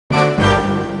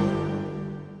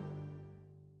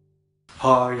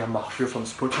Hi, I'm Arthur from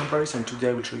Spot Home Paris, and today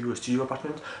I will show you a studio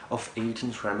apartment of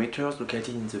 18 square meters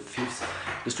located in the 5th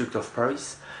district of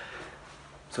Paris.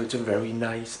 So it's a very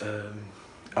nice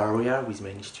area with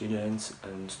many students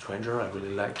and strangers. I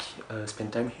really like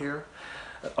spend time here.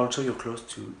 Also, you're close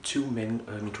to two main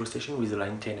metro stations with the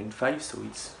line 10 and 5, so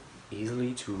it's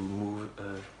easily to move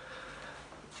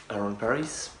around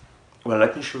Paris. Well,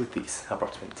 let me show you this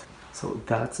apartment. So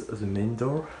that's the main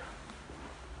door.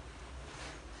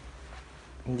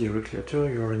 Directly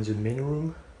after, you're in the main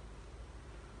room.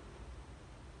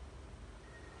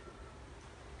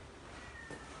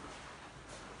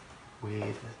 With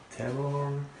a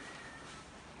table,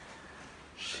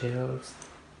 shelves,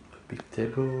 a big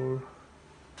table,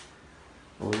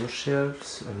 other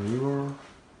shelves, a mirror,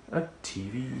 a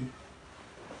TV,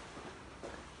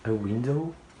 a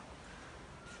window,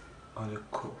 and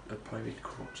a private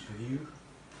court view,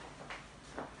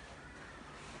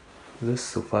 the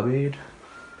sofa bed,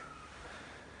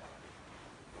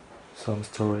 some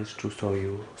storage to store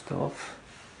your stuff,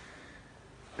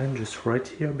 and just right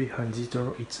here behind this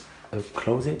door it's a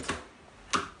closet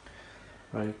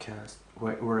where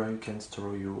you can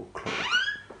store your clothes.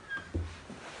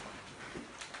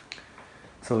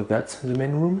 So that's the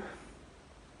main room.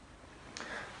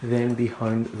 Then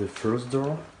behind the first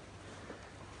door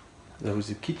there is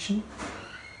a kitchen.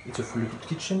 It's a fully equipped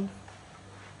kitchen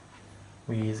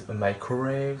with a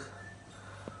microwave,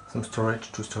 some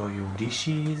storage to store your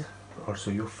dishes,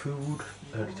 also your food,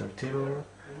 a little table,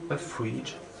 a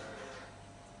fridge,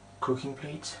 cooking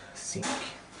plate, sink.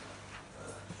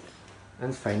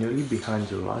 And finally, behind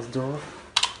the last door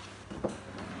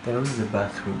there is the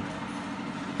bathroom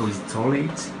with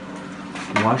toilet,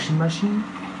 washing machine,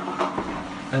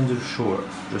 and the shower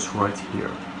just right here.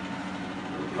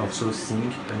 Also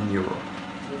sink and mirror.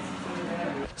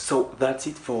 So that's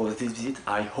it for this visit.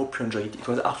 I hope you enjoyed it. It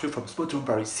was Arthur from Spot Home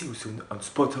Paris. See you soon on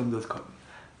spothome.com.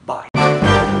 Bye.